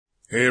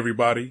Hey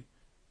everybody,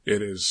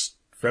 it is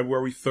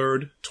February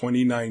 3rd,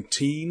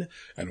 2019,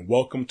 and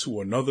welcome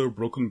to another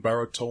Brooklyn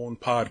Baritone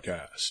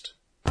podcast.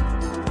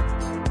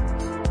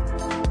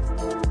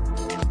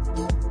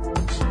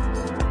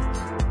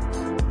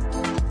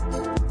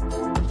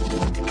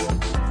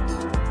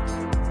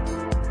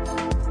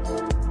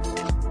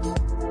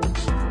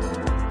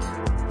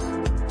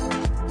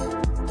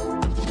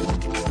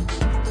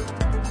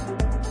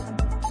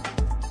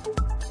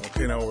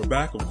 Okay, now we're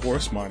back. Of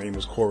course, my name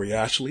is Corey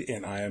Ashley,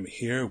 and I am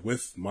here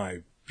with my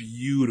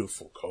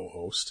beautiful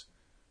co-host,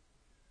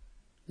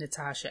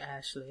 Natasha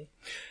Ashley.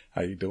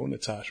 How you doing,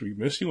 Natasha? We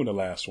missed you in the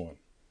last one.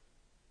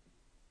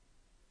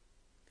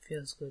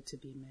 Feels good to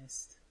be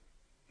missed.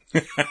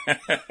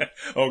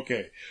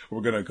 Okay,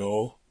 we're going to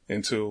go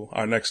into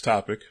our next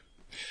topic.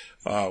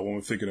 When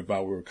we're thinking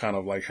about, we were kind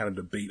of like had a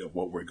debate of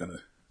what we're going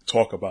to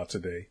talk about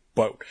today,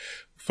 but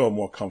felt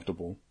more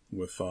comfortable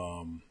with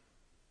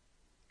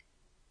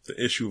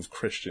the issue of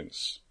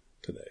Christians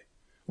today.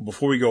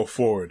 Before we go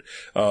forward,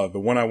 the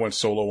one I went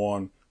solo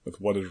on with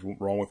what is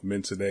wrong with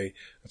men today,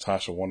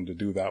 Natasha wanted to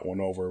do that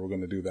one over. We're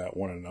going to do that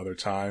one another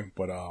time,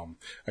 but I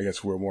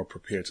guess we're more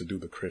prepared to do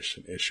the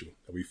Christian issue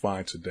that we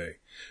find today.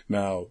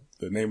 Now,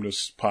 the name of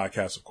this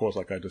podcast, of course,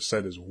 like I just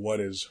said, is What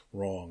is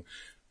Wrong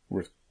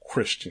with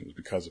Christians,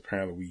 because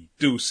apparently we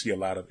do see a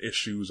lot of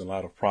issues and a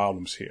lot of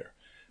problems here.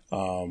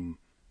 And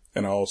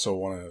I also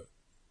want to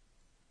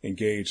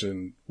engage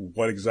in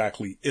what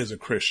exactly is a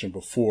Christian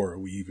before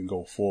we even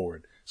go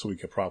forward, so we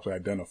can properly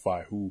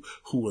identify who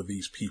are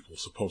these people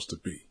supposed to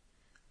be.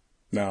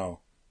 Now,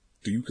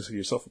 do you consider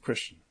yourself a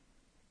Christian,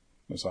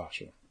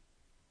 Natasha?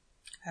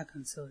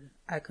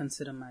 I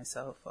consider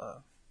myself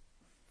a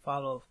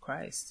follower of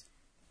Christ.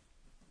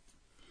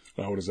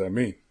 Now, what does that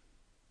mean?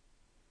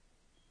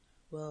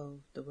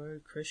 Well, the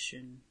word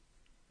Christian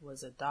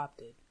was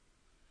adopted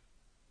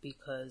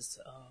because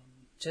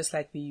just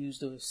like we use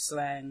the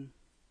slang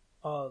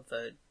or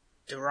the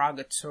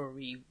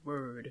derogatory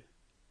word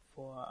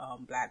for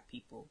black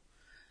people,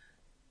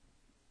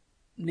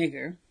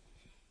 nigger.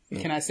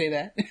 Can I say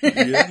that?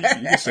 Yeah,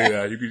 you can say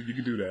that. You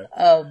can do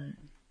that.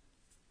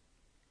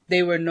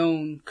 They were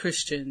known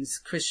Christians.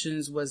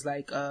 Christians was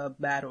like a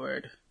bad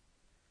word.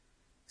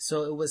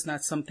 So it was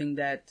not something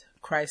that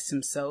Christ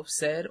himself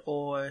said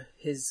or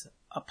his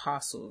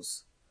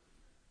apostles.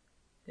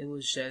 It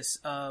was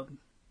just a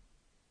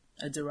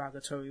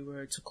derogatory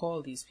word to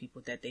call these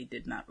people that they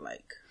did not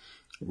like.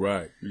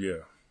 Right,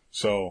 yeah.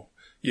 So,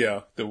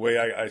 yeah, the way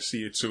I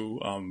see it too,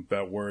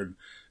 that word,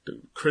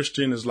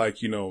 Christian is like,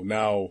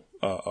 now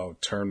a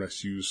term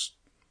that's used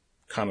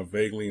kind of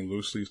vaguely and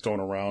loosely, thrown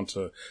around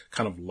to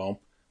kind of lump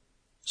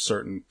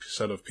certain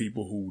set of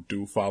people who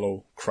do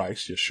follow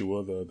Christ,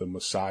 Yeshua, the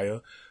Messiah,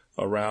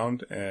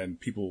 around, and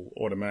people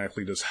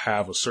automatically just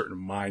have a certain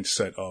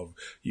mindset of,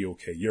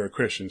 you're a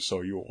Christian, so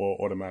you're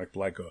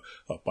automatically like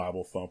a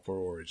Bible thumper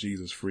or a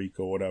Jesus freak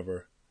or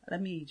whatever.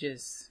 Let me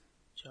just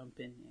jump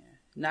in here.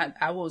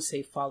 I won't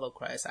say follow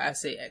Christ. I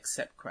say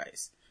accept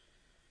Christ.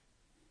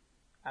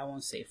 I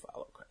won't say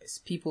follow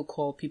Christ. People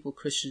call people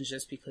Christians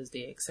just because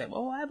they accept,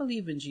 I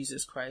believe in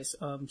Jesus Christ,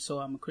 so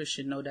I'm a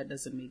Christian. No, that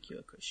doesn't make you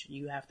a Christian.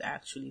 You have to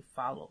actually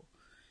follow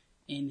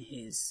in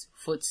his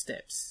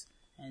footsteps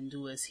and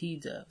do as he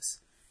does,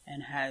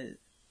 and have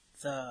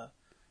the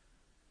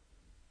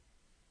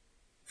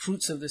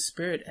fruits of the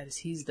Spirit as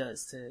he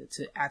does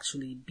to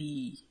actually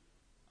be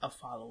a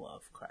follower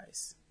of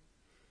Christ.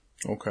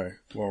 Okay,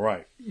 well,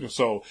 right.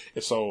 So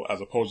as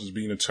opposed to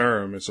being a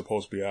term, it's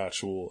supposed to be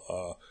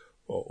actual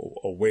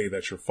a way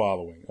that you're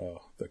following.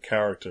 The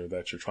character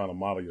that you're trying to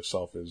model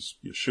yourself is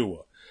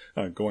Yeshua.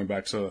 Going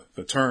back to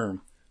the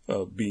term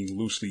being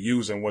loosely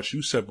used, and what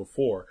you said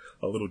before,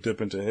 a little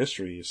dip into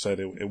history, you said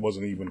it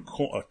wasn't even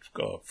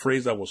a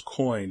phrase that was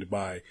coined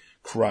by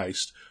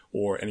Christ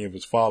or any of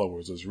his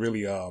followers. It's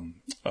really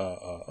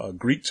a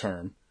Greek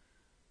term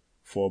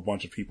for a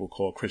bunch of people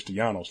called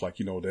Christianos, like,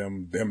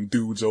 them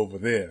dudes over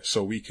there.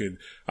 So we could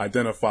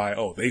identify,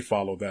 they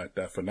follow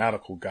that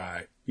fanatical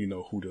guy,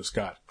 who just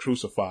got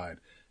crucified,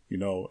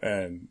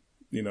 and,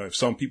 if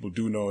some people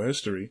do know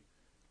history,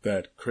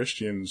 that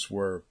Christians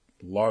were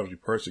largely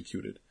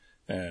persecuted,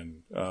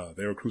 and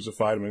they were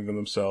crucified, many of them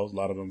themselves, a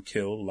lot of them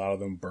killed, a lot of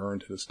them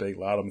burned to the stake, a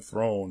lot of them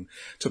thrown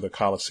to the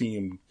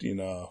Colosseum,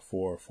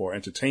 for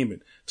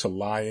entertainment, to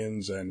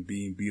lions, and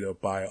being beat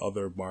up by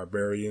other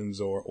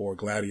barbarians or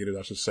gladiators,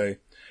 I should say,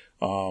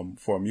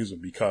 for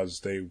amusement,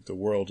 because the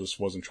world just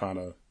wasn't trying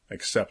to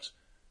accept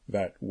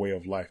that way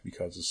of life,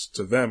 because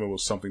to them it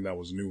was something that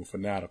was new and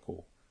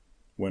fanatical,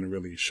 when it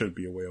really should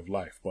be a way of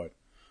life.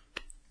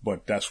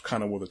 But that's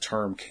kind of where the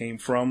term came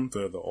from.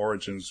 The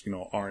origins,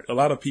 aren't, a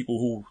lot of people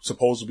who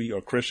supposedly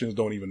are Christians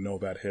don't even know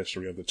that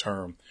history of the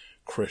term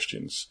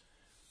Christians,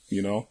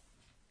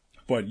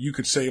 But you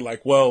could say,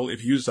 like, well,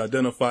 if you just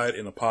identify it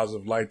in a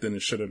positive light, then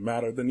it shouldn't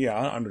matter. Then yeah,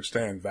 I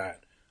understand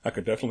that. I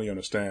could definitely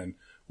understand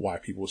why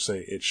people say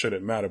it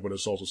shouldn't matter, but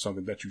it's also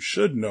something that you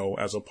should know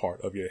as a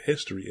part of your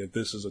history if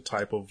this is a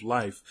type of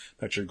life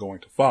that you're going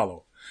to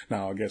follow.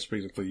 Now, I guess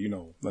basically,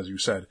 as you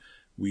said,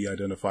 we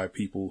identify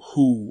people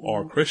who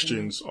are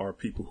Christians are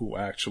people who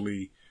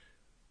actually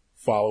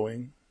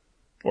following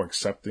or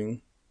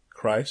accepting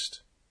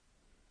Christ.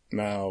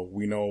 Now,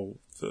 we know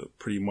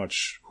pretty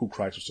much who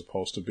Christ was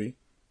supposed to be.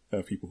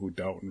 People who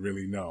don't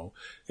really know,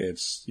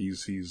 he's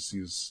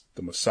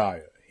the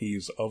Messiah.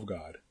 He's of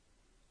God,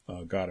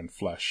 God in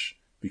flesh.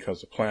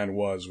 Because the plan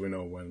was, when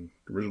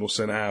the original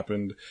sin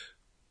happened,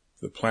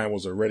 the plan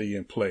was already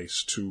in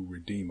place to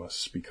redeem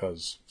us,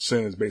 because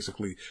sin is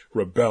basically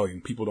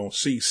rebellion. People don't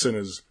see sin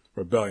as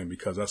rebellion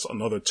because that's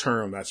another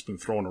term that's been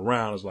thrown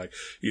around. It's like,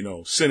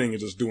 sinning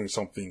is just doing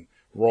something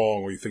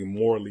wrong or you think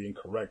morally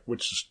incorrect,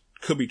 which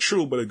could be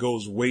true, but it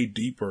goes way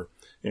deeper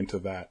into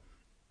that,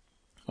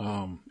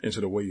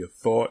 into the way your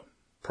thought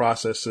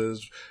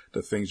processes,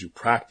 the things you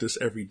practice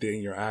every day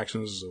in your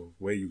actions, the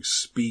way you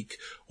speak.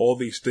 All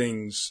these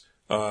things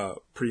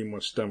pretty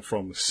much stem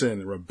from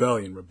sin and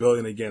rebellion.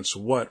 Rebellion against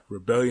what?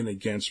 Rebellion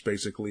against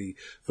basically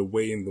the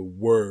way in the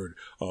word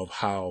of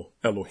how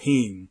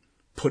Elohim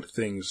put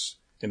things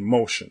in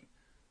motion.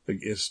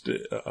 It's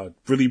a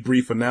really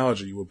brief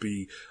analogy would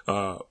be,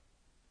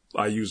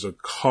 I used a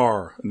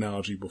car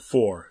analogy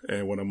before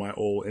in one of my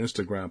old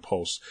Instagram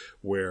posts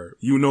where,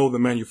 the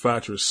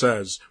manufacturer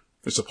says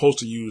it's supposed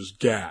to use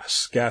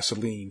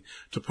gasoline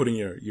to put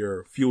in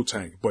your fuel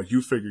tank, but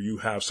you figure you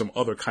have some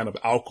other kind of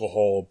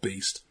alcohol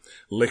based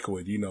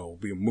liquid,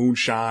 be a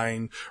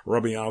moonshine,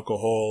 rubbing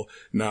alcohol.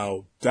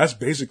 Now that's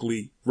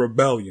basically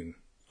rebellion.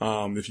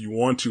 If you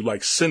want to,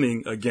 like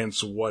sinning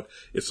against what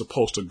is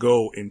supposed to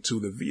go into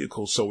the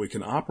vehicle so it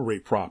can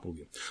operate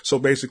properly. So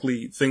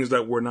basically things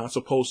that we're not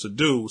supposed to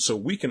do so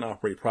we can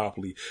operate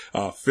properly,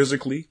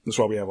 physically. That's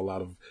why we have a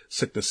lot of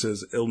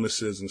sicknesses,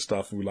 illnesses and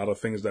stuff, and a lot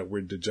of things that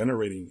we're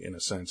degenerating in a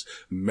sense.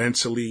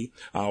 Mentally,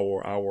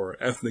 our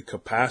ethnic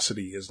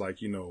capacity is like,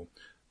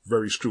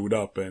 very screwed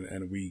up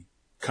and we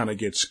kind of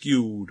get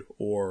skewed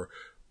or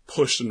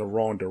pushed in the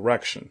wrong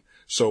direction.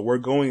 So we're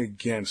going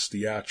against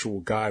the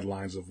actual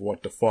guidelines of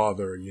what the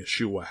Father and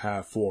Yeshua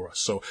have for us.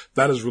 So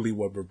that is really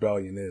what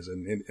rebellion is.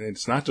 And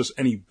it's not just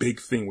any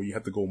big thing where you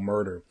have to go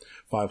murder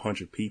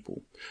 500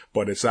 people,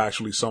 but it's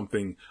actually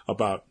something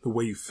about the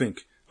way you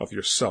think of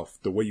yourself,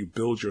 the way you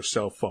build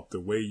yourself up,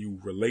 the way you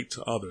relate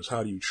to others,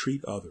 how do you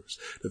treat others,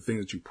 the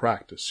things that you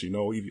practice,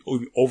 even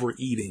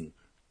overeating,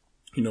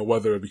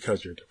 whether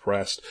because you're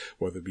depressed,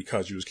 whether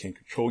because you just can't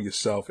control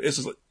yourself.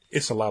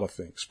 It's a lot of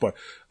things, but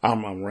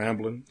I'm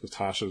rambling.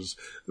 Tasha's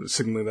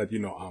signaling that,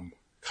 I'm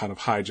kind of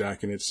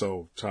hijacking it.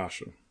 So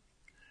Tasha,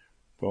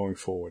 going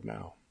forward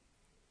now,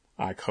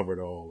 I covered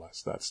all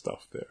that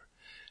stuff there.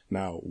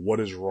 Now, what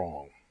is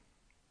wrong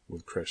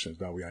with Christians?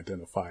 Now we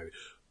identified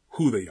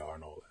who they are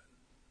and all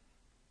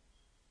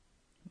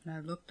that. When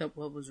I looked up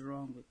what was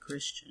wrong with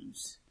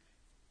Christians,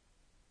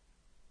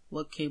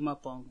 what came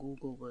up on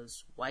Google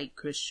was white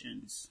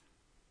Christians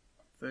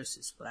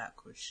versus black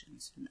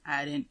Christians. And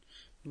I didn't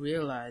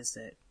realize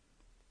that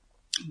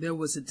there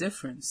was a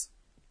difference.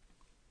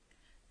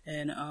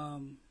 And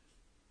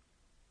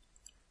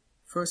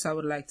first I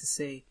would like to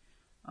say,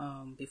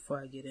 before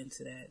I get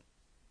into that,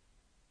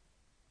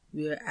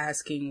 we are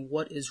asking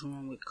what is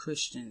wrong with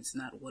Christians,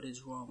 not what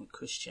is wrong with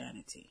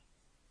Christianity.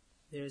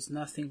 There is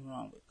nothing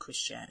wrong with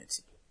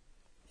Christianity,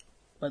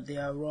 but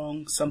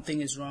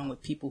something is wrong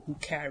with people who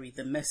carry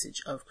the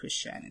message of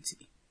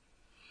Christianity.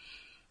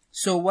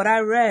 So what I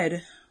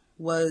read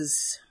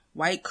was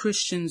white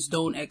Christians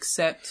don't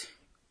accept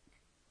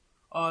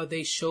or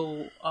they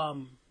show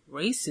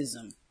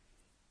racism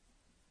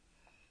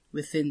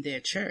within their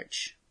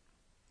church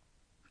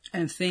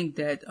and think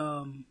that,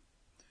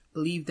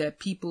 believe that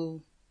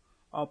people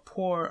are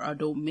poor or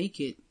don't make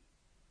it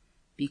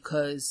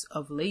because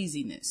of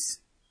laziness,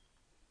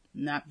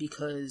 not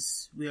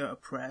because we are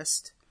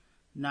oppressed,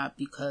 not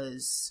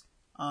because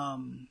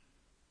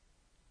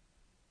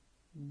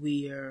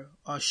we are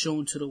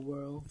shown to the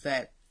world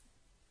that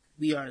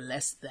we are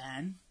less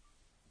than,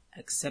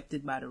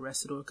 accepted by the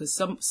rest of the world.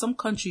 Because some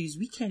countries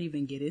we can't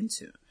even get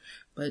into.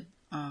 But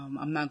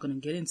I'm not going to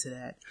get into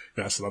that.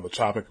 That's another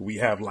topic we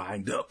have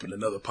lined up in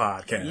another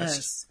podcast.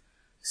 Yes.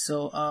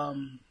 So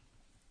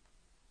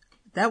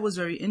that was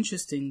very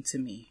interesting to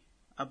me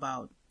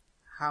about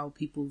how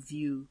people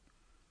view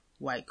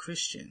white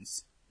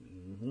Christians.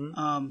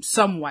 Mm-hmm.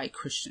 Some white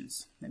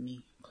Christians. Let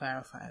me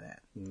clarify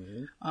that.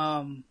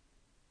 Mm-hmm.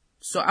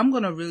 So I'm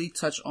going to really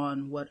touch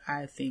on what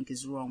I think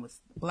is wrong with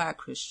black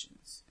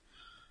Christians.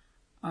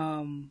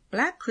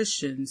 Black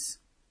Christians,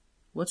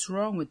 what's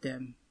wrong with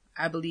them?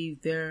 I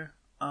believe they're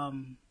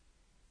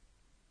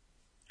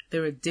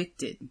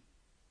addicted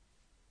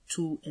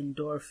to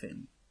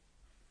endorphin.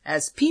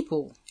 As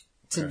people,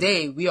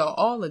 today, we are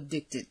all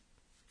addicted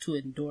to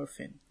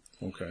endorphin.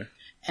 Okay.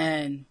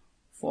 And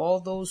for all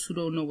those who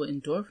don't know what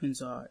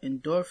endorphins are,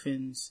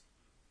 endorphins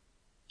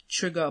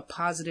trigger a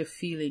positive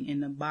feeling in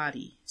the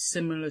body,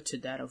 similar to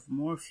that of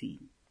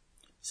morphine.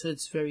 So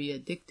it's very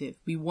addictive.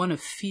 We want to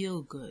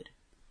feel good.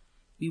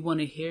 We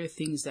want to hear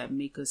things that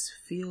make us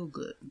feel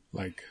good.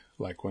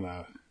 Like when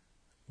I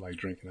like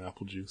drinking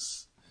apple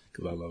juice,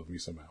 because I love me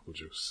some apple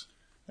juice.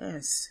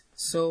 Yes.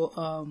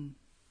 So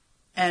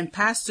And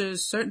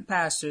pastors, certain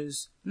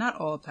pastors, not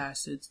all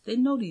pastors, they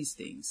know these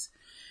things.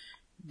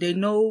 They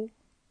know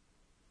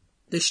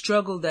the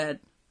struggle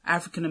that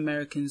African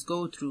Americans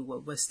go through,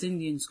 what West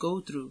Indians go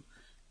through,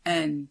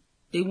 and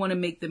they want to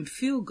make them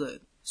feel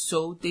good.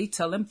 So they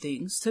tell them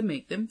things to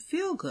make them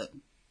feel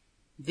good.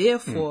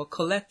 Therefore,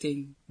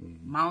 collecting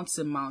mounts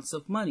and mounts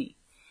of money.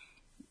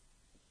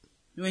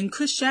 When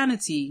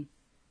Christianity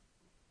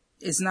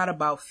is not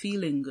about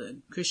feeling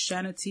good.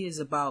 Christianity is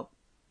about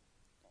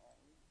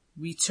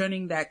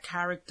returning that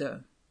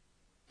character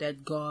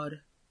that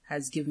God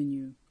has given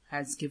you,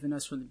 has given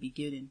us from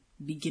the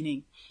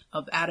beginning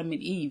of Adam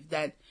and Eve,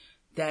 that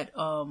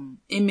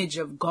image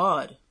of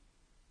God.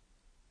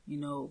 You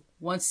know,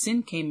 once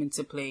sin came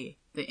into play,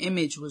 the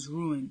image was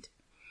ruined.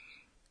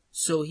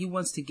 So he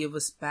wants to give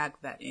us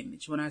back that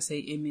image. When I say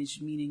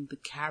image, meaning the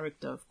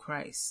character of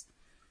Christ.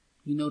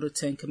 You know the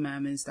 10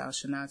 Commandments, thou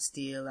shalt not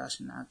steal, thou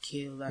shalt not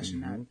kill, thou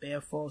shalt not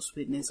bear false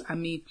witness. I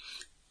mean,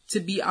 to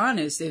be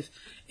honest,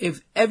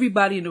 if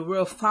everybody in the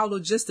world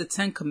followed just the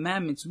 10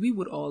 Commandments, we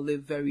would all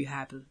live very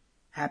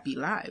happy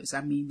lives.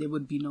 I mean, there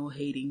would be no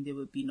hating, there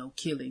would be no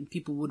killing.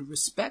 People would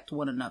respect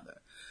one another.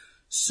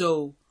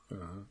 So,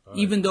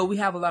 even though we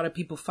have a lot of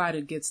people fight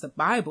against the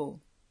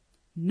Bible,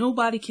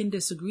 nobody can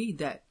disagree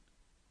that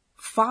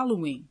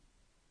following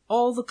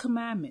all the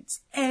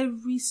commandments,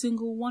 every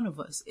single one of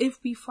us, if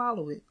we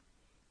follow it,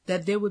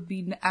 that there would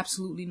be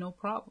absolutely no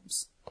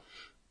problems.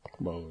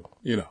 Well,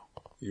 you know,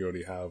 you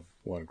already have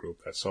one group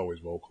that's always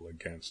vocal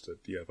against it.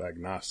 You have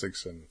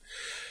agnostics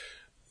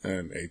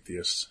and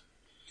atheists.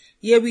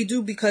 Yeah, we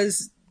do,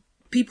 because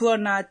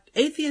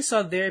atheists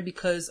are there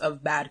because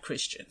of bad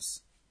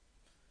Christians,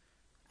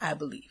 I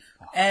believe.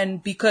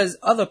 And because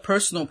other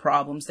personal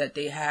problems that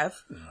they have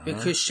with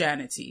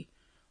Christianity.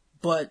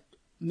 But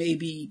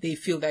maybe they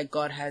feel that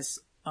God has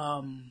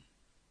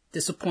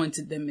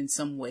disappointed them in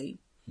some way.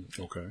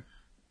 Okay.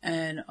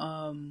 And,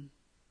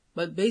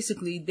 but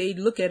basically they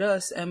look at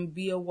us and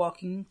we are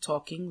walking,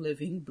 talking,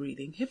 living,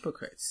 breathing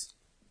hypocrites.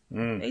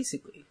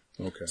 Basically.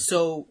 Okay.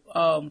 So,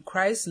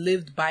 Christ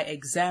lived by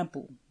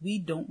example. We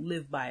don't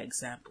live by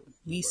example.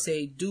 We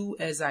say, do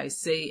as I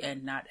say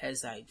and not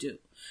as I do.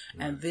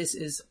 Right. And this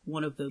is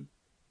one of the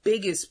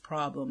biggest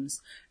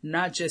problems,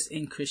 not just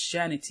in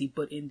Christianity,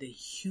 but in the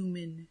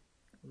human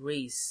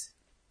race,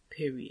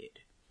 period.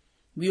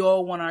 We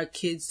all want our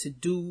kids to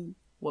do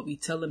what we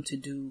tell them to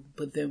do,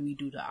 but then we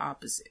do the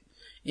opposite.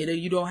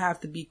 You don't have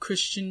to be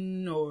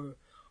Christian or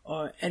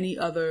any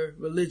other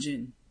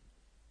religion.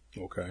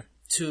 Okay.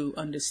 To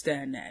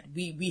understand that.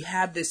 We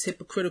have this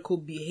hypocritical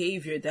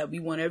behavior that we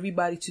want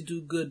everybody to do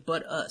good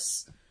but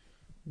us.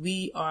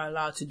 We are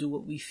allowed to do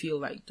what we feel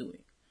like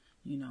doing,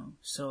 you know.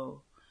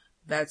 So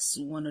that's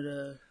one of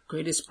the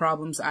greatest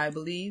problems, I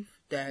believe,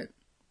 that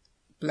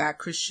Black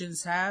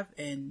Christians have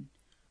and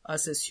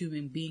us as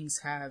human beings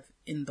have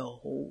in the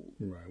whole.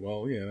 Right.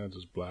 Well, yeah, not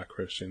just Black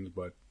Christians,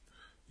 but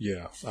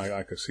yeah,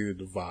 I could see the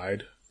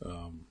divide,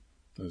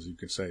 as you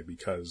can say,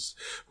 because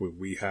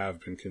we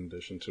have been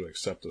conditioned to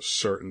accept a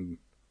certain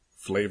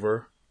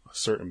flavor, a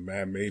certain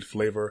man-made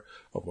flavor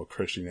of what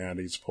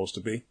Christianity is supposed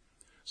to be.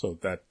 So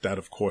that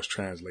of course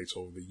translates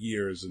over the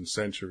years and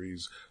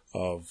centuries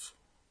of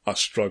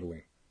us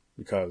struggling,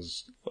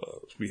 because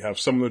we have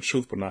some of the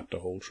truth, but not the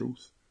whole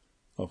truth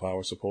of how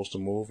we're supposed to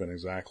move. And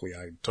exactly,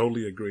 I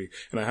totally agree.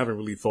 And I haven't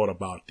really thought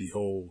about the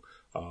whole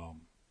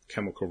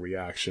chemical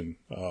reaction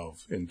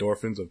of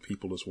endorphins, of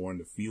people just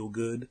wanting to feel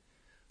good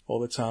all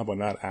the time, but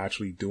not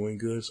actually doing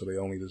good. So they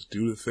only just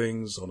do the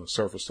things on a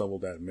surface level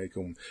that make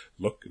them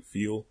look and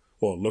feel,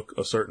 or look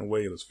a certain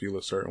way, or just feel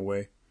a certain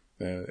way.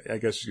 I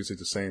guess you could say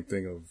the same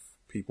thing of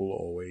people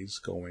always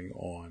going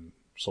on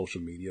social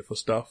media for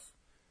stuff,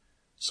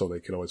 so they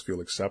can always feel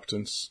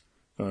acceptance,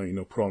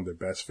 put on their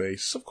best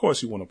face. Of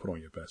course you want to put on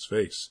your best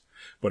face,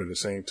 but at the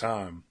same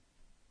time,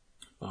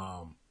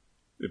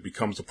 it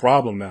becomes a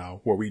problem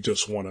now where we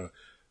just want to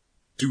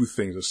do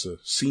things just to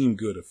seem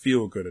good or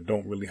feel good, and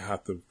don't really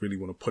have to really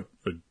want to put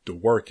the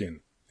work in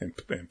and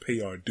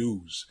pay our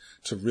dues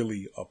to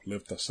really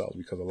uplift ourselves,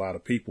 because a lot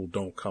of people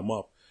don't come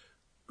up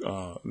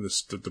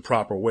the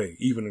proper way,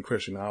 even in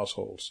Christian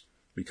households,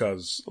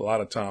 because a lot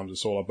of times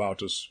it's all about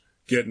just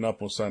getting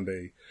up on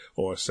Sunday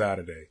or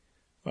Saturday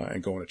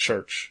and going to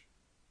church.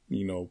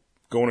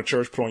 Going to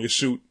church, put on your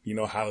suit,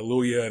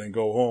 hallelujah, and then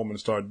go home and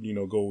start,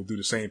 go do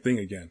the same thing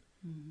again.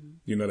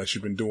 That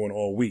you've been doing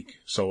all week.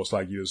 So it's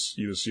like you just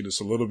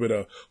a little bit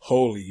of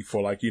holy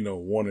for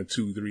 1 or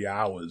 2, 3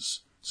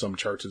 hours. Some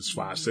churches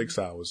 5, 6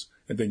 hours.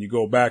 And then you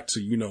go back to,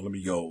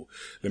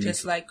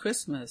 Just like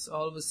Christmas.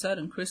 All of a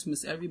sudden,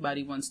 Christmas,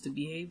 everybody wants to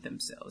behave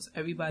themselves.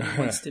 Everybody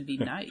wants to be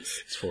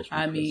nice.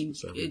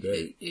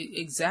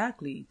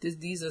 Exactly.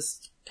 These are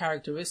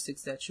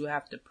characteristics that you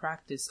have to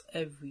practice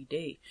every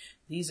day.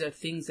 These are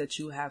things that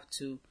you have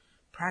to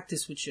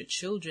practice with your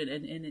children.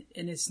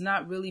 And it's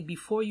not really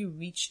before you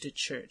reach the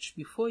church,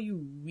 before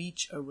you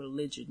reach a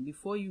religion,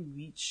 before you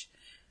reach,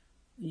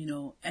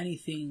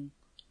 anything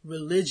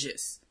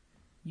religious.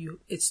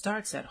 It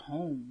starts at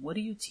home. What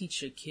do you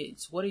teach your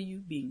kids? What are you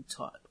being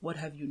taught? What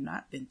have you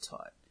not been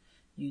taught?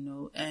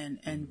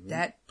 and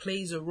that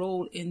plays a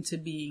role into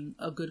being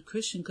a good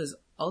Christian, because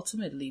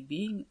ultimately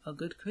being a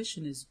good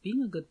Christian is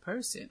being a good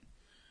person.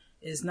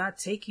 It's not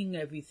taking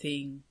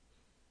everything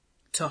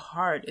to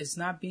heart. It's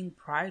not being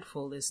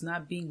prideful. It's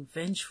not being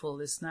vengeful.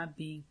 It's not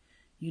being,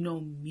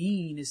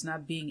 mean. It's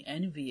not being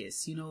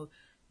envious.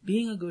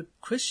 Being a good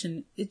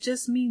Christian, it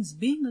just means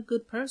being a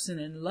good person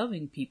and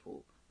loving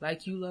people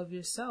like you love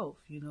yourself,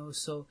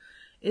 so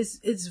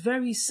it's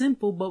very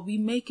simple, but we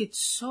make it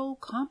so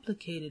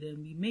complicated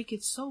and we make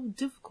it so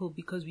difficult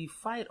because we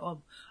fight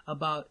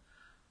about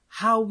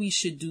how we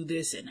should do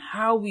this and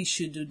how we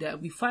should do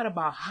that. We fight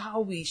about how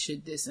we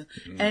should this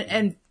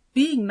and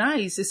being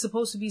nice is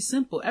supposed to be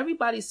simple.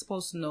 Everybody's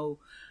supposed to know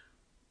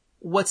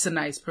what's a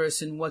nice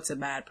person, what's a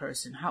bad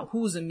person,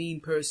 who's a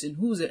mean person,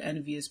 who's an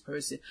envious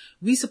person.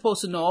 We're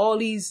supposed to know all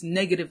these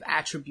negative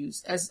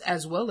attributes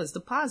as well as the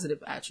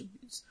positive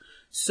attributes.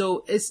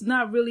 So it's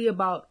not really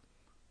about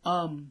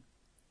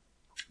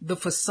the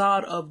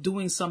facade of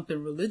doing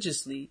something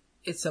religiously.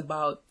 It's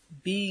about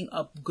being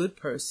a good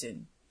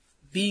person,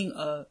 being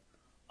a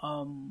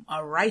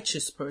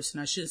righteous person.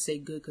 I shouldn't say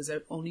good, because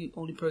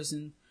only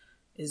person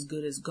is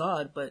good as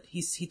God, but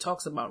he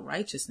talks about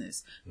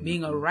righteousness,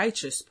 being a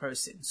righteous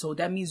person. So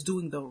that means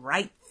doing the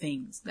right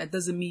things. That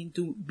doesn't mean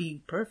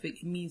being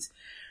perfect. It means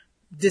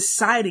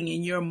deciding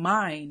in your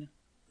mind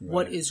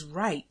what is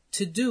right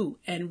to do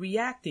and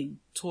reacting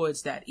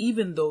towards that,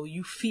 even though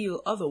you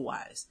feel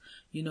otherwise.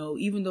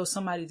 Even though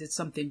somebody did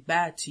something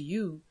bad to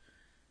you,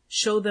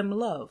 show them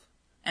love.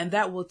 And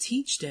that will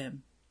teach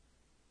them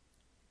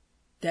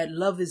that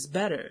love is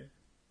better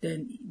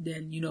than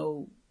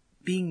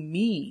being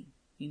mean,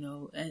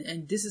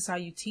 and this is how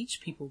you teach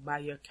people, by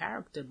your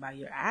character, by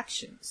your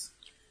actions.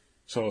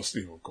 So let's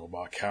go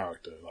about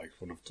character, like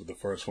for the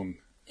first one.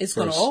 It's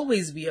going to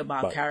always be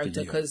about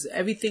character, because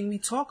everything we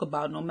talk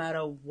about, no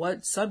matter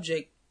what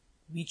subject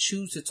we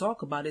choose to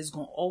talk about, is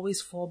going to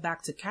always fall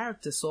back to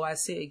character. So I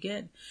say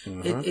again,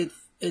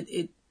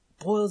 it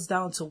boils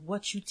down to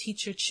what you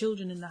teach your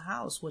children in the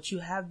house, what you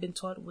have been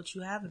taught, what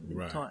you haven't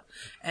been taught.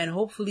 And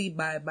hopefully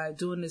by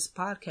doing this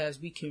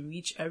podcast, we can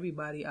reach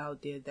everybody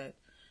out there that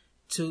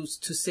to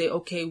say,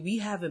 okay, we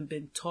haven't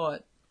been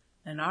taught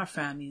in our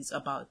families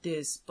about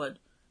this, but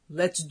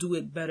let's do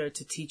it better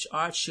to teach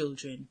our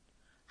children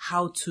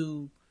how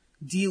to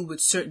deal with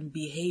certain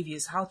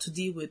behaviors, how to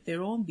deal with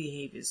their own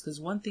behaviors. Because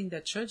one thing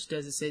that church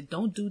does is say,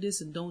 don't do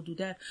this and don't do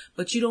that,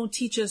 but you don't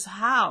teach us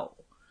how.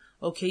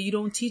 Okay, you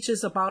don't teach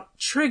us about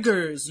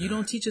triggers. You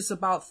don't teach us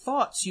about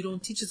thoughts. You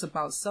don't teach us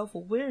about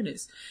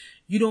self-awareness.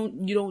 You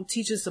don't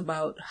teach us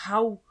about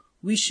how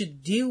we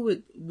should deal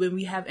with when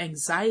we have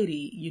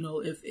anxiety.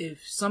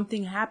 If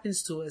something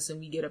happens to us and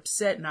we get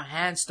upset and our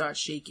hands start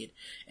shaking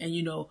and,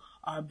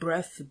 our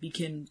breath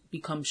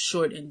becomes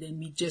short, and then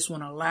we just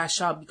want to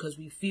lash out because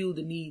we feel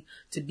the need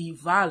to be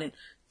violent.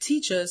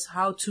 Teach us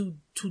how to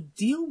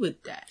deal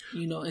with that,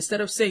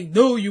 instead of saying,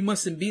 no, you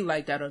mustn't be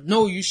like that, or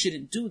no, you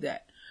shouldn't do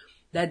that.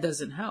 That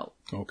doesn't help.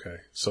 Okay.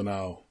 So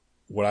now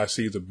what I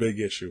see is a big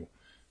issue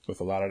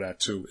with a lot of that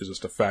too, is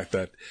just the fact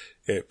that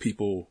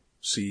people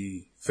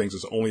see things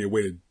as only a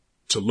way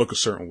to look a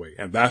certain way.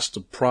 And that's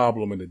the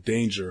problem and the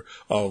danger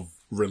of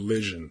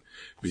religion,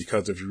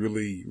 because if you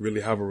really,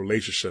 really have a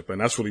relationship, and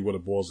that's really what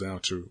it boils down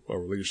to, a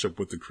relationship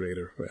with the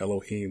Creator,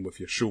 Elohim, with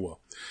Yeshua,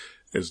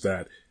 is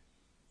that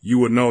you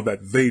would know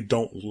that they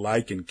don't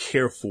like and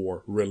care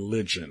for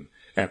religion.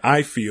 And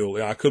I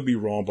feel, I could be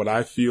wrong, but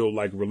I feel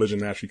like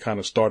religion actually kind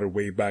of started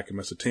way back in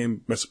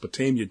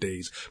Mesopotamia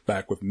days,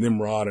 back with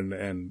Nimrod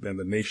and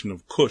the nation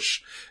of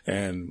Cush,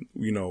 and,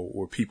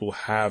 where people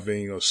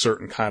having a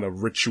certain kind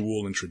of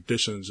ritual and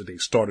traditions that they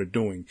started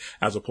doing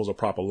as opposed to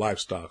proper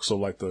lifestyle. So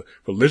like the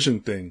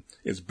religion thing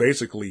is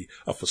basically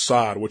a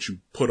facade, what you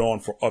put on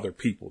for other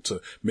people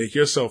to make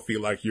yourself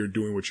feel like you're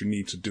doing what you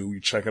need to do.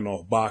 You're checking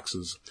off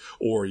boxes,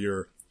 or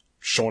you're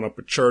showing up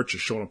at church, or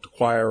showing up to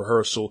choir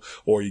rehearsal,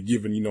 or you're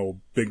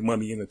giving, big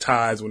money in the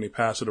tithes when they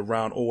pass it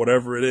around, or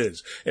whatever it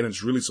is. And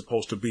it's really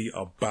supposed to be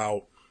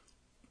about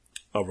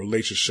a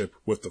relationship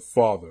with the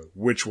Father,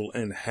 which will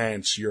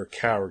enhance your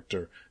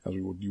character, as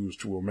we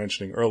were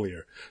mentioning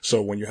earlier.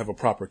 So when you have a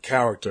proper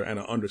character and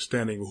an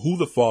understanding of who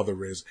the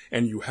Father is,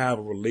 and you have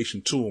a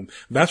relation to Him,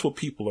 that's what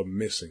people are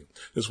missing.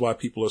 That's why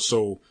people are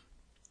so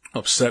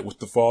upset with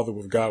the Father,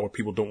 with God, where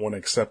people don't want to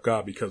accept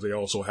God, because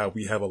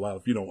we have a lot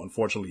of,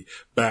 unfortunately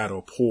bad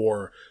or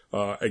poor,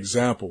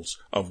 examples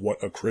of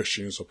what a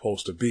Christian is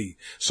supposed to be.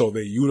 So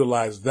they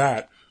utilize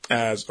that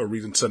as a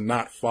reason to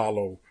not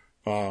follow,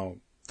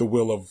 the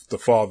will of the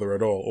Father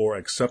at all, or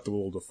accept the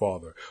will of the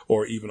Father.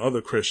 Or even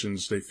other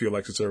Christians, they feel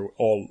like, since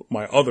all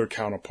my other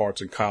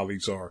counterparts and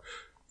colleagues are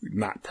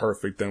not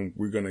perfect, then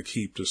we're going to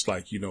keep just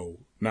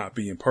not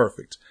being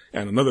perfect.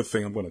 And another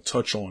thing I'm going to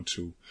touch on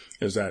too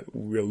is that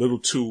we're a little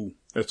too,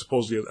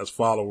 supposedly as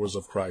followers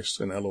of Christ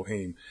and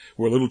Elohim,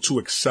 we're a little too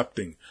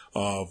accepting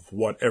of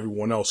what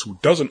everyone else who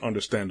doesn't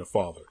understand the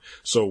Father.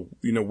 So,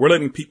 we're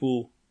letting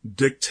people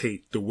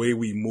dictate the way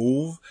we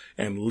move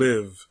and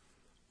live,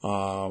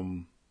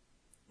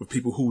 with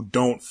people who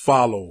don't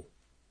follow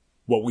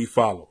what we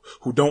follow,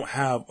 who don't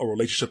have a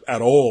relationship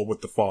at all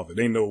with the Father.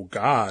 They know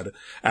God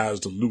as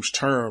the loose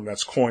term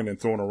that's coined and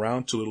thrown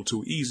around too little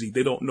too easy.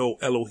 They don't know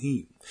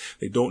Elohim.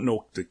 They don't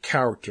know the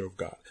character of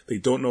God. They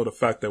don't know the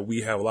fact that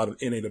we have a lot of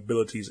innate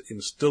abilities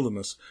instilled in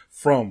us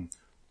from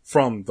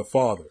the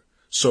Father.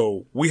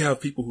 So we have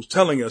people who's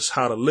telling us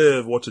how to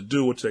live, what to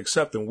do, what to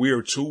accept, and we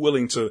are too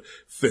willing to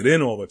fit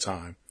in all the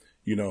time.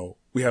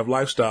 We have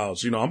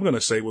lifestyles, I'm going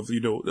to say with,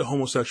 the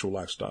homosexual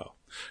lifestyle.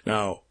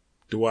 Now,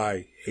 do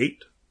I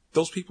hate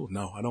those people?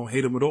 No, I don't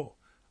hate them at all.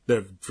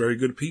 They're very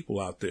good people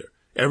out there.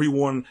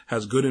 Everyone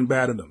has good and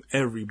bad in them.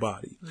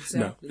 Everybody. Exactly.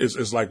 Now,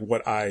 it's like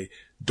what I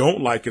don't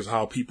like is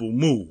how people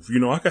move.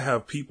 I could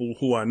have people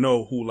who I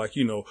know who are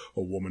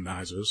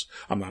womanizers.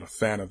 I'm not a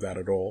fan of that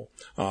at all.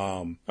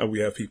 And we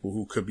have people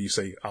who could be,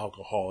 say,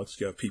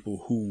 alcoholics. You have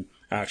people who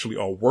actually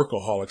are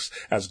workaholics.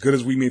 As good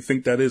as we may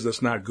think that is,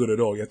 that's not good at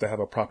all. You have to have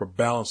a proper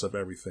balance of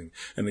everything.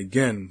 And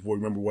again,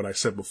 remember what I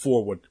said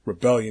before, what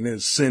rebellion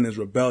is, sin is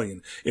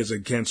rebellion, is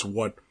against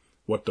what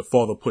the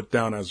Father put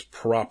down as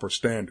proper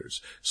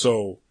standards.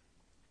 So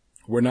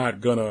we're not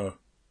gonna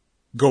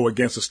go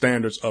against the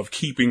standards of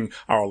keeping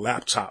our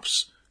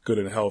laptops good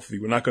and healthy.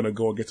 We're not gonna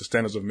go against the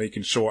standards of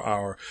making sure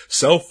our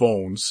cell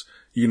phones,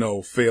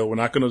 fail. We're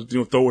not gonna,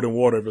 throw it in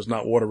water if it's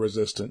not water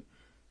resistant.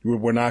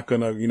 We're not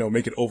gonna,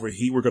 make it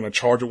overheat. We're gonna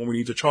charge it when we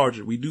need to charge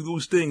it. We do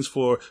those things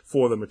for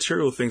the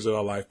material things in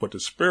our life, but the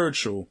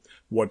spiritual,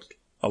 what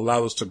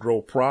allows us to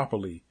grow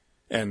properly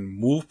and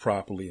move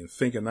properly and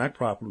think and act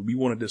properly, we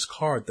want to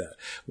discard that.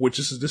 Which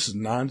this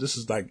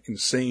is like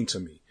insane to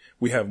me.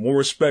 We have more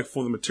respect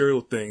for the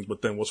material things,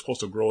 but then what's supposed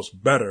to grow us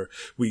better,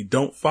 we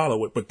don't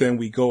follow it, but then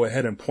we go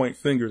ahead and point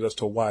fingers as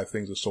to why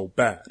things are so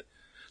bad.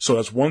 So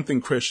that's one thing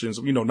Christians,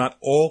 not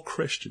all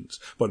Christians,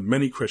 but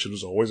many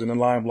Christians are always in the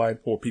limelight,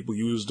 or people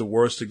use the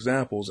worst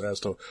examples as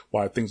to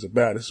why things are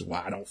bad. This is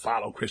why I don't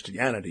follow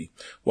Christianity.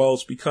 Well,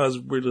 it's because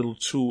we're a little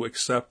too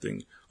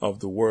accepting of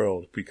the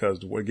world,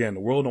 because again, the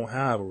world don't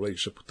have a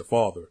relationship with the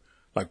Father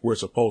like we're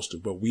supposed to,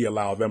 but we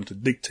allow them to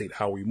dictate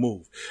how we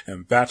move.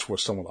 And that's where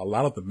a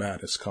lot of the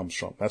madness comes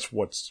from. That's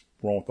what's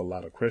wrong with a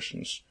lot of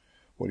Christians.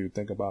 What do you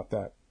think about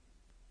that?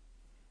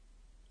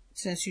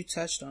 Since you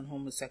touched on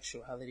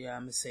homosexuality,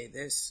 I'm going to say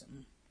this.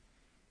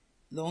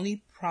 The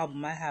only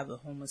problem I have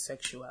with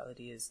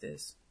homosexuality is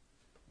this.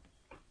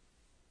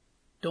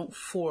 Don't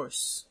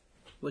force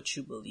what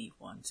you believe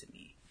onto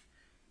me.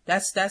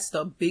 That's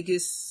the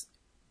biggest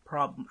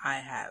problem I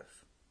have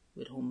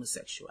with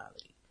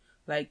homosexuality.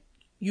 Like,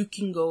 you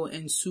can go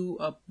and sue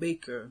a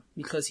baker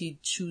because he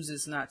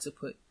chooses not to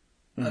put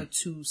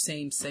two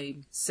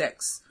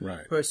same-sex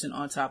person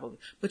on top of it.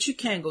 But you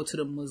can't go to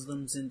the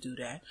Muslims and do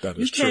that.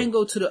 You can't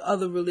go to the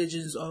other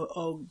religions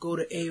or go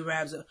to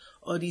Arabs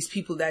or these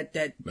people that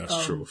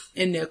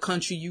in their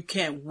country you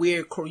can't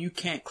you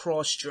can't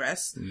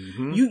cross-dress.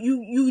 Mm-hmm.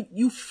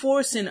 You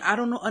forcing, I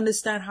don't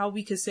understand how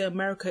we can say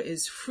America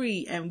is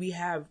free and we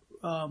have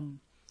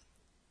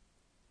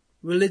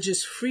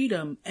religious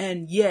freedom,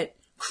 and yet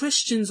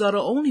Christians are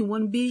the only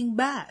one being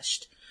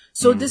bashed.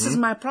 So this is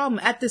my problem.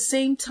 At the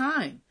same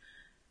time,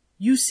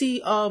 you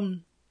see,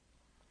 when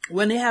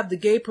they have the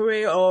gay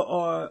parade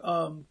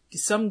or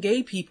some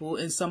gay people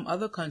in some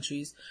other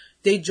countries,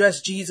 they dress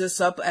Jesus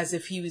up as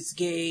if he was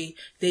gay.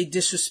 They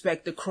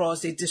disrespect the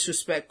cross. They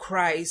disrespect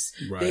Christ.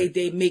 Right.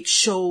 They make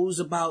shows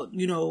about,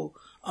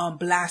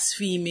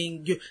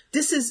 blaspheming.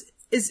 This is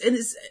an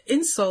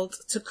insult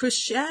to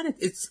Christianity.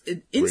 It's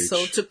an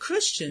insult to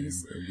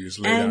Christians.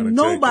 And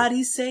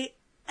nobody say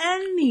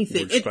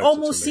anything. It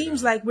almost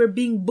seems like we're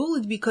being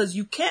bullied because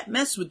you can't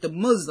mess with the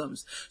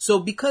Muslims. So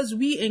because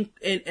we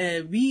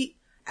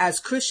as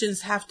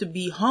Christians have to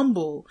be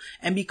humble,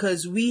 and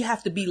because we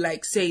have to be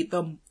like, say,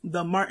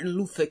 the Martin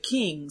Luther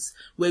Kings,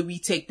 where we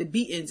take the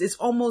beatings, it's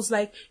almost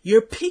like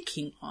you're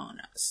picking on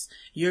us.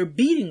 You're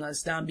beating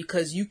us down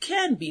because you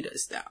can beat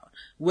us down.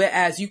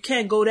 Whereas you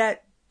can't go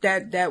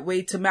that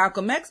way to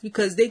Malcolm X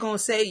because they're going to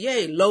say,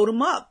 yay, load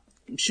them up,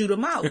 shoot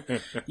them out.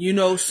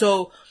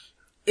 So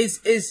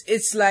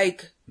it's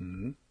like,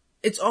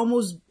 it's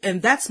almost,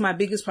 and that's my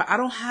biggest problem. I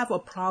don't have a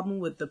problem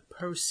with the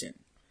person.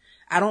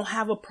 I don't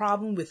have a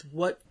problem with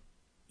what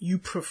you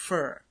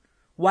prefer.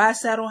 Why I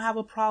say I don't have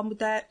a problem with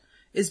that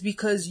is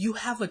because you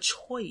have a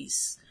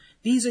choice.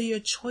 These are your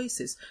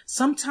choices.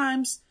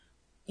 Sometimes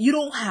you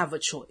don't have a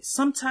choice.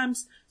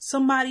 Sometimes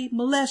somebody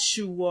molests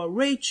you or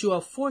rapes you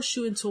or force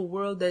you into a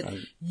world that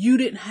you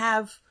didn't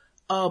have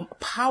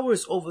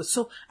powers over.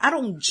 So I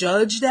don't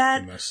judge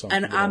that,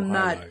 and I'm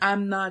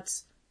not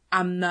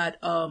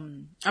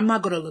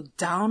going to look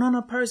down on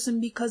a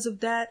person because of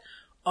that.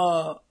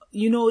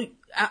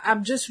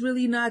 I'm just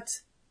really not,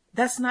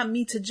 that's not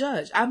me to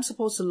judge. I'm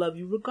supposed to love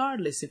you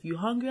regardless. If you're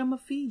hungry, I'm going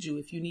to feed you.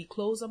 If you need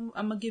clothes, I'm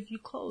going to give you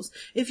clothes.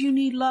 If you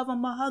need love,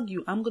 I'm going to hug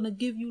you. I'm going to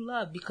give you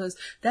love, because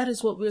that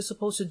is what we're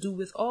supposed to do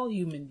with all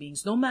human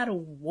beings, no matter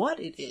what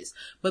it is.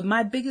 But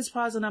my biggest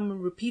problem, and I'm going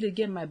to repeat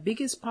again, my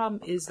biggest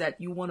problem is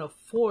that you want to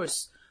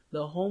force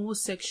the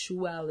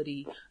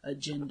homosexuality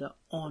agenda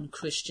on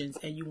Christians,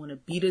 and you want to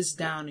beat us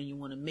down, and you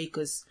want to make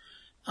us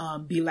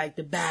be like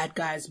the bad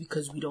guys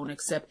because we don't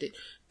accept it.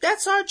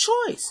 That's our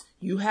choice.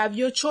 You have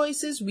your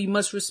choices. We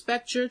must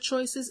respect your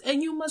choices,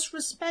 and you must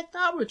respect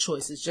our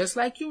choices, just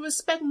like you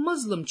respect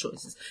Muslim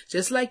choices.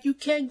 Just like you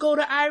can't go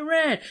to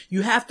Iran.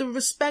 You have to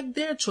respect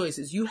their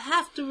choices. You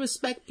have to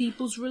respect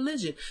people's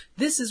religion.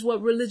 This is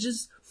what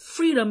religious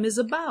freedom is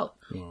about.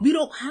 Wow. We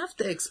don't have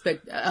to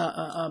accept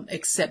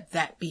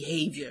that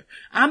behavior.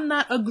 I'm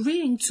not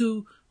agreeing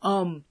to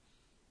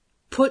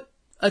put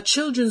a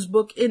children's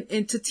book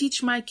in to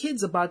teach my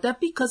kids about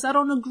that because I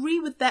don't agree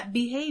with that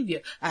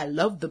behavior. I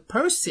love the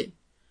person.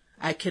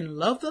 I can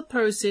love the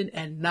person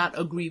and not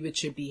agree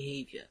with your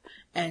behavior.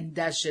 And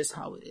that's just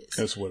how it is.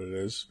 That's what it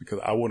is. Because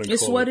I wouldn't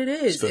It's call what it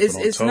is.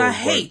 It's not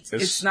hate.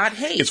 It's not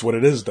hate. It's what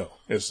it is, though.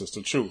 It's just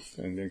the truth.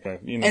 And,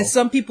 you know. And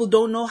some people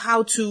don't know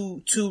how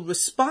to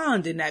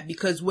respond in that,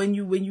 because when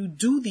you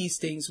do these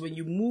things, when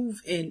you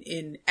move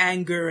in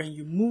anger and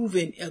you move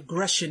in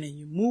aggression and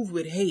you move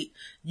with hate,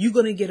 you're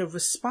going to get a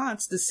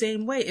response the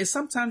same way. And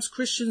sometimes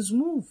Christians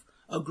move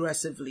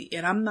aggressively.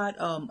 And I'm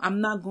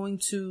not going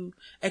to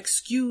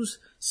excuse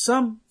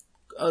some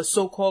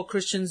so-called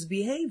Christians'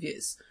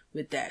 behaviors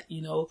with that,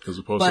 you know. You're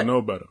supposed to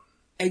know better.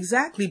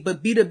 Exactly,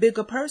 but be the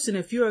bigger person.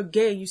 If you're a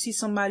gay and you see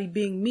somebody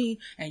being mean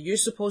and you're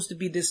supposed to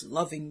be this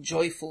loving,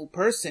 joyful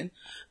person,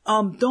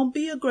 don't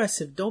be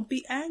aggressive. Don't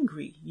be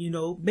angry. You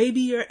know,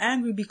 maybe you're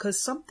angry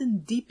because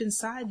something deep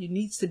inside you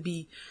needs to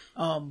be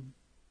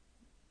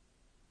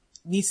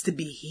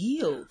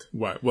healed.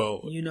 Right.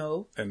 Well, you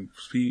know,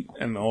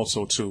 and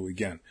also too,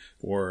 again,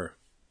 where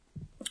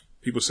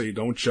people say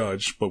don't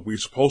judge, but we're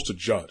supposed to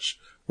judge.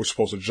 We're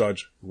supposed to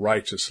judge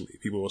righteously.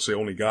 People will say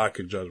only God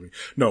can judge me.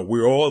 No,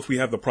 we're all, if we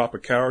have the proper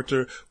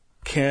character,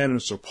 can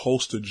and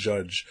supposed to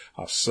judge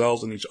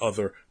ourselves and each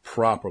other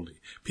properly.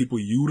 People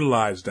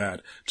utilize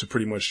that to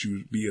pretty much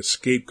be a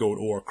scapegoat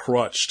or a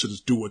crutch to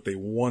just do what they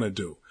want to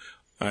do,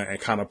 and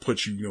kind of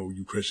put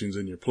you Christians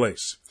in your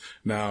place.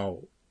 Now,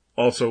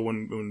 also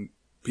when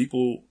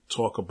people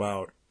talk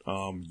about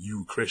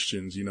you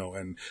Christians, and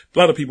a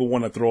lot of people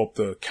want to throw up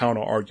the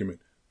counter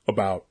argument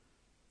about,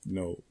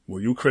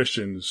 well, you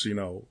Christians,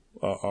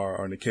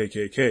 are in the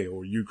KKK,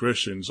 or you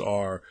Christians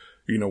are,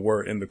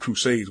 were in the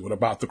Crusades. What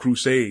about the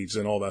Crusades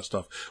and all that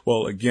stuff?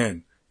 Well,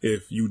 again,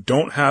 if you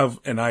don't have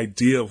an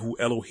idea of who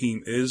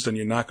Elohim is, then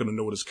you're not going to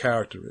know what his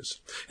character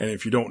is. And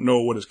if you don't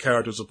know what his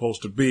character is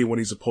supposed to be, what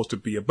he's supposed to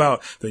be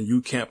about, then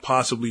you can't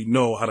possibly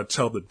know how to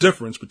tell the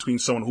difference between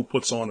someone who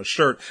puts on a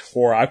shirt,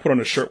 or I put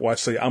on a shirt where I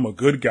say I'm a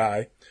good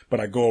guy,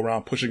 but I go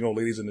around pushing old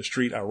ladies in the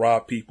street, I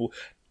rob people.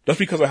 Just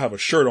because I have a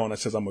shirt on that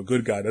says I'm a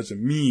good guy doesn't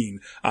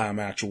mean I am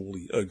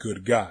actually a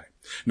good guy.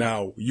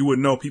 Now, you would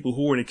know people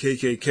who are in the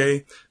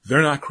KKK,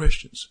 they're not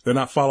Christians. They're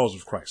not followers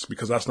of Christ,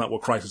 because that's not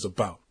what Christ is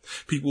about.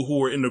 People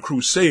who are in the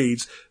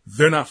Crusades,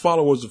 they're not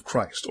followers of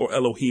Christ or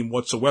Elohim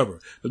whatsoever.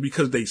 But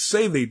because they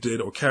say they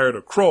did, or carried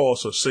a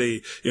cross, or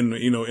say in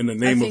the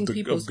name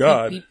of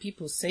God.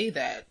 People say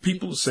that.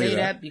 People say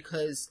that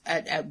because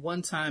at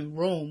one time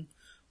Rome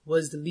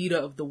was the leader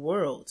of the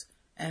world.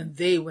 And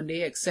when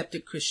they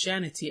accepted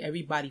Christianity,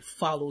 everybody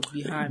followed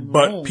behind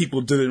Rome. But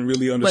people didn't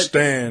really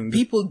understand. But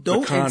people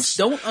don't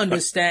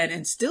understand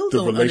and still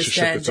don't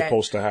understand that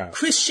supposed to have.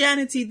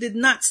 Christianity did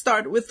not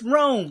start with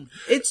Rome.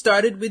 It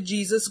started with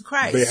Jesus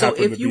Christ. They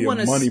happen to be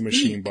a money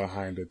machine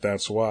behind it.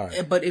 That's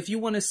why. But if you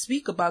want to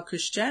speak about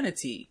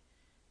Christianity,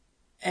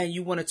 and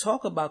you want to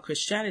talk about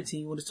Christianity,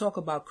 you want to talk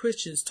about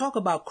Christians, talk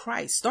about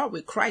Christ. Start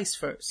with Christ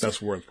first.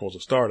 That's where it's supposed to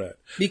start at.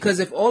 Because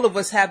if all of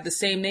us have the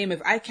same name,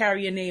 if I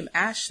carry a name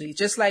Ashley,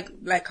 just like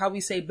how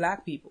we say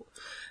black people.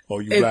 Oh,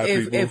 you black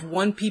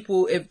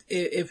people.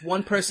 If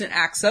one person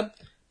acts up,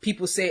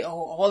 people say, oh,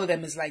 all of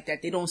them is like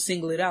that. They don't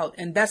single it out.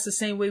 And that's the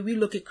same way we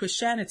look at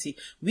Christianity.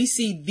 We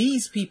see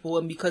these people,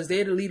 and because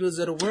they're the leaders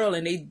of the world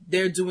and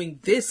they're doing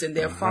this and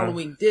they're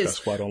following this,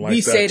 that's why I don't like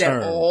we that say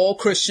term. That all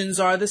Christians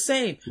are the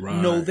same.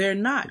 Right. No, they're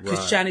not. Right.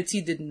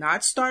 Christianity did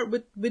not start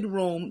with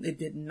Rome. It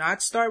did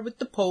not start with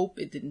the Pope.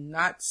 It did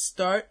not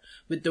start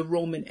with the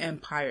Roman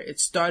Empire. It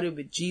started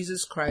with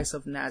Jesus Christ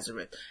of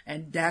Nazareth.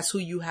 And that's who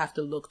you have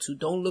to look to.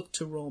 Don't look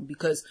to Rome,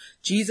 because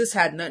Jesus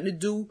had nothing to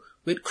do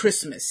with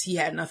Christmas. He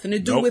had nothing to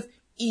do with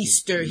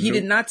Easter. He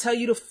did not tell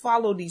you to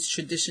follow these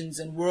traditions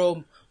and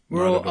world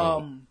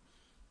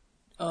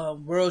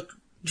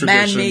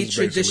man-made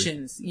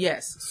traditions.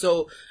 Yes.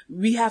 So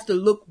we have to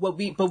look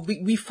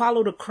we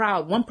follow the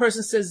crowd. One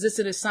person says this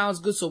and it sounds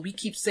good, so we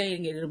keep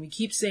saying it and we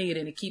keep saying it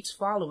and it keeps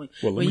following.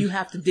 Well, you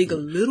have to dig a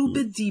little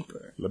bit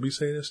deeper. Let me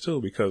say this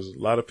too, because a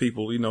lot of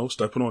people,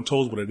 stepping on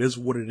toes, but it is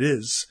what it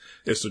is.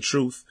 It's the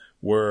truth,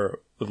 where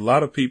a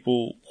lot of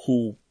people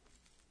who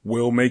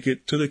will make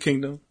it to the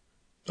kingdom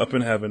up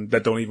in heaven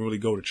that don't even really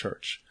go to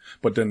church.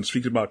 But then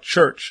speaking about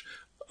church,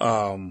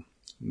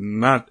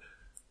 not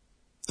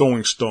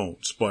throwing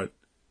stones, but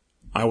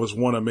I always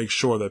want to make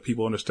sure that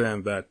people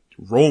understand that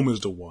Rome is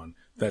the one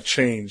that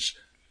changed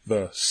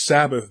the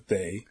Sabbath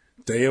day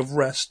of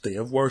rest, day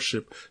of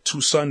worship,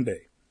 to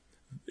Sunday.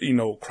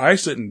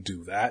 Christ didn't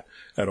do that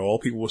at all.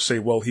 People will say,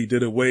 well, he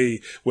did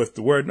away with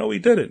the word. No, he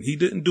didn't. He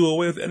didn't do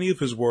away with any of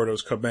his word or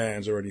his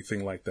commands or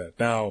anything like that.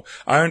 Now,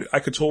 I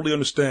could totally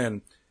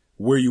understand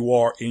where you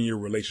are in your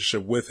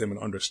relationship with him and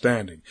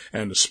understanding.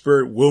 And the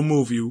Spirit will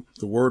move you.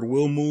 The word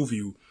will move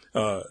you,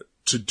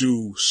 to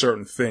do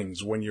certain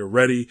things when you're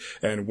ready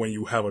and when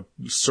you have a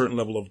certain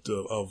level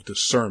of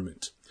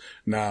discernment.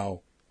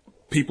 Now,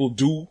 people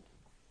do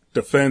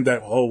defend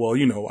that, oh,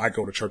 well, I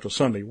go to church on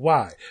Sunday.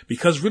 Why?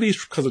 Because really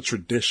it's because of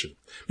tradition.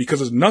 Because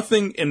there's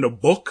nothing in the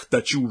book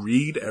that you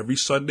read every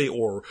Sunday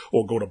or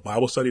go to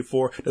Bible study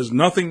for. There's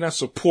nothing that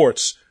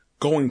supports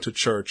going to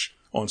church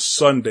on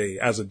Sunday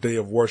as a day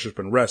of worship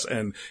and rest.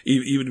 And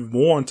even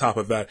more on top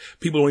of that,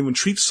 people don't even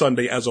treat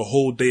Sunday as a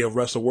whole day of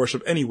rest or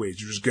worship anyways.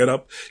 You just get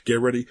up,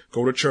 get ready,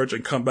 go to church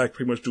and come back,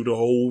 pretty much do the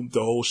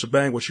whole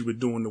shebang, what you were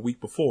doing the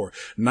week before,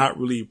 not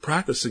really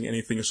practicing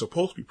anything you're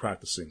supposed to be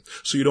practicing.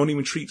 So you don't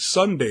even treat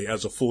Sunday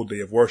as a full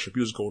day of worship.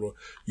 You just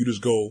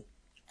go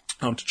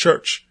to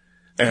church.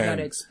 You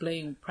gotta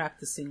explain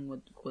practicing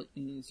what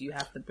means. You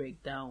have to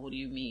break down what do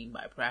you mean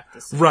by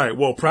practicing. Right.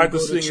 Well,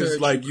 practicing is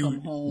like you're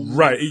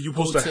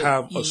supposed to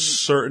have a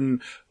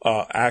certain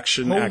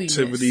action, holiness,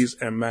 activities,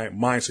 and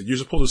mindset. You're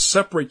supposed to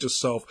separate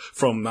yourself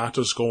from not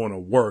just going to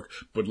work,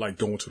 but like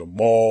going to the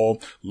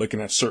mall, looking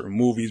at certain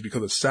movies,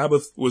 because the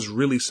Sabbath was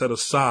really set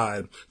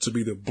aside to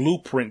be the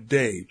blueprint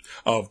day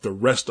of the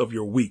rest of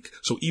your week.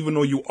 So even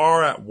though you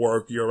are at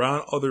work, you're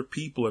around other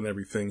people and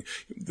everything,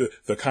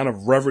 the kind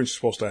of reverence you're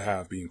supposed to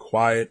have, being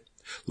quiet,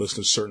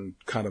 listen to certain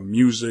kind of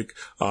music,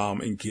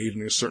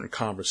 engaging in certain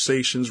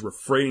conversations,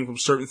 refraining from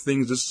certain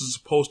things. This is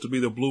supposed to be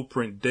the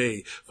blueprint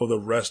day for the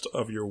rest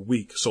of your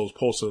week. So it's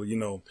supposed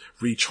to,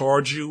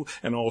 recharge you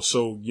and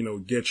also,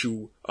 get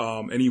you,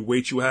 any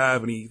weight you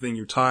have, anything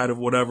you're tired of,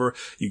 whatever,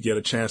 you get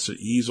a chance to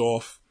ease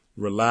off,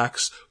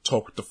 relax,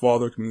 talk with the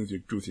Father,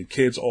 communicate with your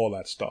kids, all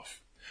that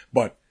stuff.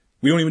 But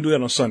we don't even do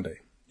that on Sunday.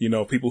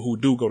 People who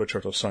do go to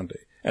church on Sunday.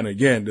 And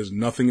again, there's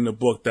nothing in the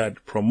book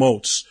that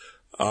promotes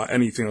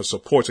anything or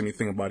supports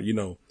anything about,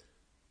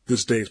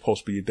 this day is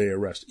supposed to be a day of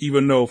rest.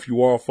 Even though if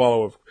you are a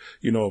follower of,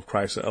 of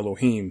Christ or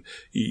Elohim,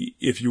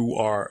 if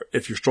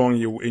you're strong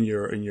in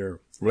your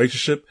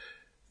relationship,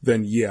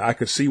 then yeah, I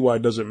could see why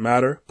it doesn't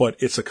matter, but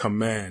it's a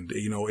command.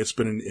 It's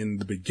been in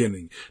the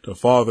beginning. The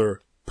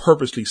Father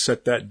purposely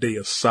set that day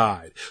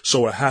aside.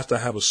 So it has to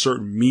have a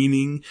certain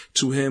meaning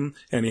to him,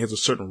 and he has a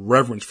certain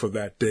reverence for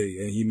that day.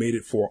 And he made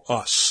it for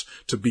us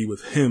to be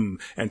with him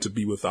and to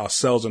be with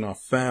ourselves and our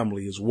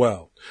family as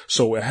well.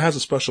 So it has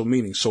a special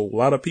meaning. So a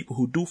lot of people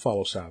who do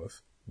follow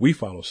Sabbath, we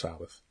follow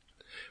Sabbath.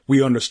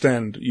 We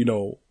understand,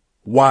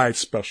 why it's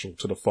special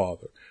to the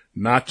Father.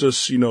 Not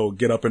just,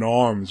 get up in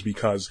arms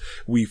because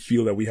we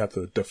feel that we have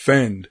to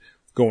defend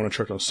going to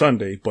church on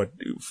Sunday, but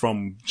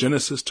from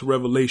Genesis to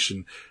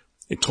Revelation,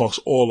 it talks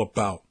all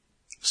about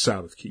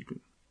Sabbath keeping.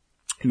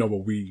 But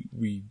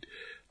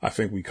I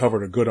think we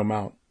covered a good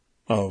amount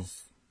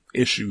of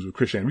issues with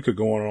Christianity. We could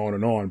go on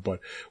and on,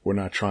 but we're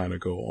not trying to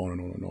go on and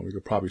on and on. We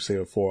could probably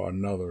save it for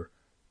another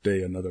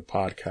day, another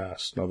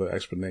podcast, another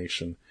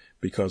explanation,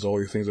 because all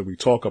these things that we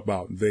talk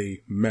about,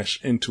 they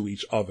mesh into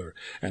each other.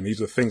 And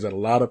these are things that a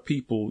lot of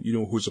people,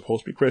 who are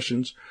supposed to be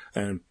Christians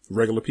and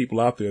regular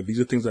people out there, these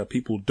are things that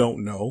people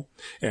don't know.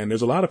 And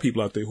there's a lot of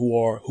people out there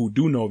who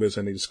do know this,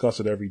 and they discuss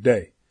it every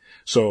day.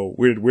 So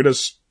we're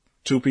just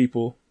two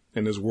people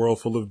in this world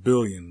full of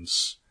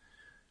billions,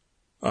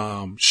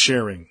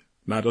 sharing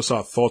not just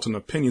our thoughts and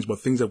opinions, but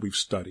things that we've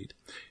studied.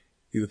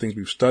 These are things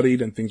we've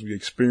studied and things we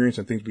experience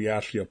and things we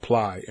actually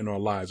apply in our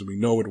lives. And we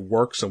know it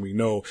works, and we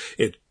know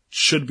it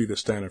should be the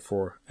standard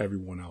for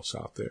everyone else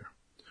out there.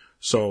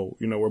 So,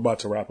 we're about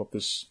to wrap up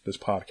this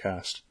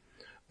podcast,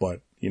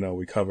 but,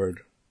 we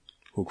covered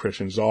who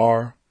Christians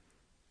are,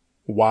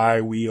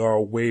 why we are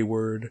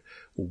wayward,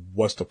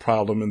 what's the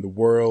problem in the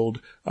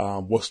world,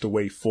 what's the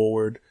way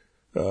forward.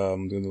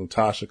 Then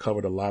Natasha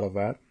covered a lot of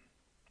that.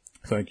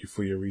 Thank you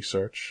for your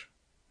research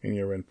and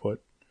your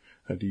input.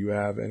 Do you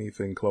have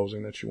anything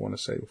closing that you want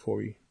to say before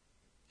we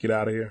get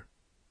out of here?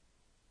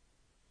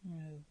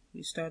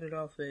 We started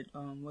off with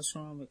what's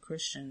wrong with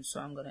Christians, so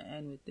I'm going to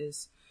end with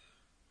this.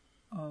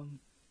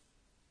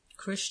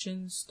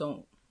 Christians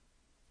don't,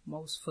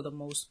 for the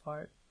most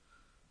part,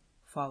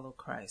 follow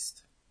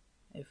Christ.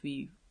 If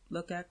we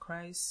look at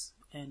Christ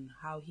and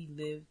how he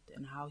lived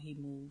and how he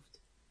moved,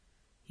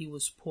 he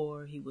was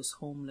poor, he was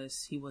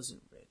homeless, he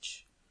wasn't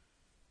rich.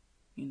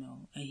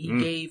 And he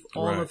gave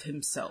all of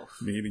himself.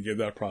 You need to give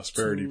that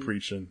prosperity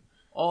preaching.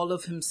 All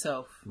of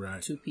himself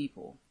to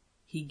people.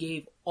 He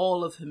gave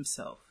all of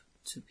himself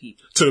to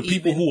people. To the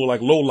people who were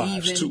like low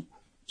lives too,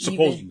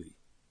 supposedly.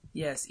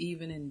 Yes,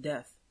 even in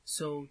death.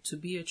 So to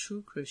be a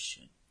true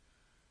Christian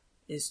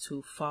is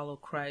to follow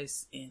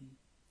Christ in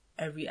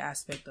every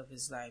aspect of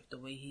his life, the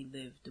way he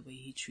lived, the way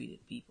he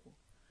treated people.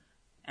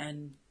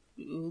 And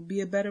it will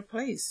be a better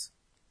place.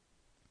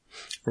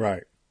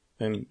 Right.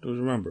 And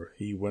remember,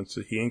 he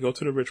ain't go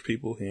to the rich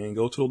people. He ain't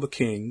go to the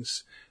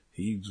kings.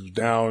 He was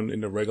down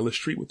in the regular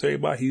street with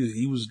everybody.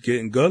 He was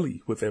getting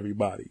gully with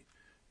everybody.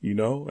 you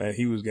know, and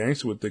he was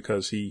gangster with it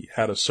because he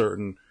had a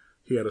certain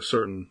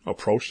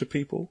approach to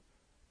people,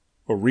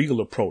 a regal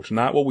approach,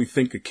 not what we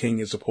think a king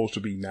is supposed to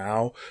be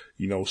now,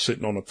 you know,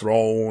 sitting on a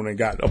throne and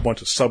got a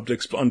bunch of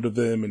subjects under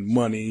them and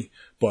money,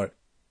 but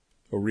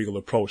a regal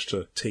approach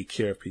to take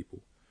care of people.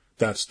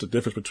 That's the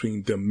difference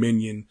between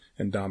dominion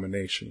and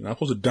domination. You're not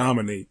supposed to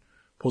dominate,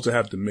 you're supposed to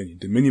have dominion.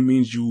 Dominion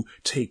means you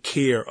take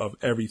care of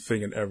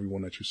everything and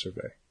everyone that you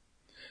survey.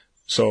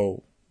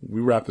 So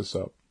we wrap this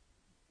up.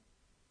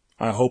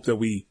 I hope that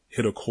we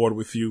hit a chord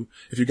with you.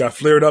 If you got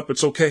flared up,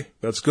 it's okay.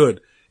 That's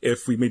good.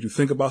 If we made you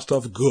think about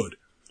stuff, good.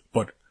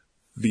 But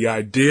the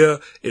idea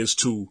is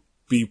to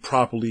be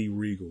properly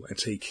regal and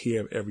take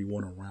care of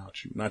everyone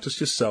around you. Not just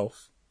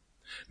yourself,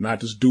 not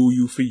just do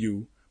you for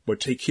you,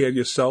 but take care of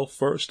yourself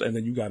first, and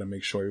then you got to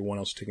make sure everyone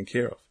else is taken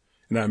care of.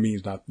 And that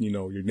means not, you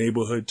know, your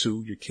neighborhood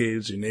too, your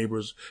kids, your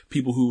neighbors,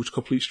 people who are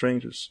complete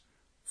strangers.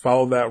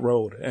 Follow that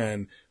road,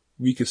 and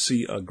we could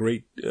see a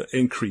great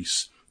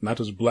increase, not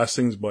just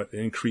blessings, but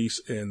increase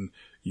in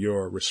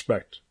your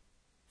respect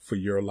for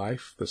your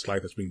life, this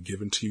life that's been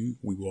given to you,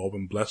 we've all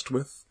been blessed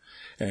with,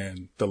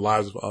 and the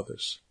lives of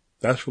others.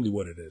 That's really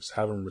what it is,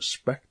 having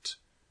respect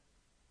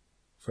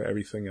for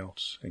everything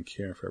else and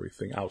caring for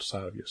everything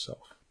outside of yourself.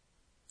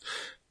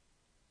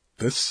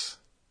 This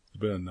has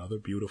been another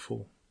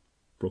beautiful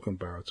Brooklyn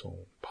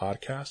Baritone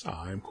podcast.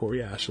 I'm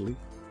Corey Ashley.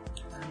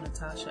 I'm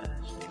Natasha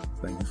Ashley.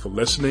 Thank you for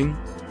listening.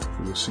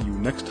 We will see you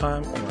next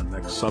time on our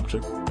next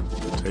subject.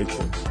 Take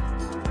care.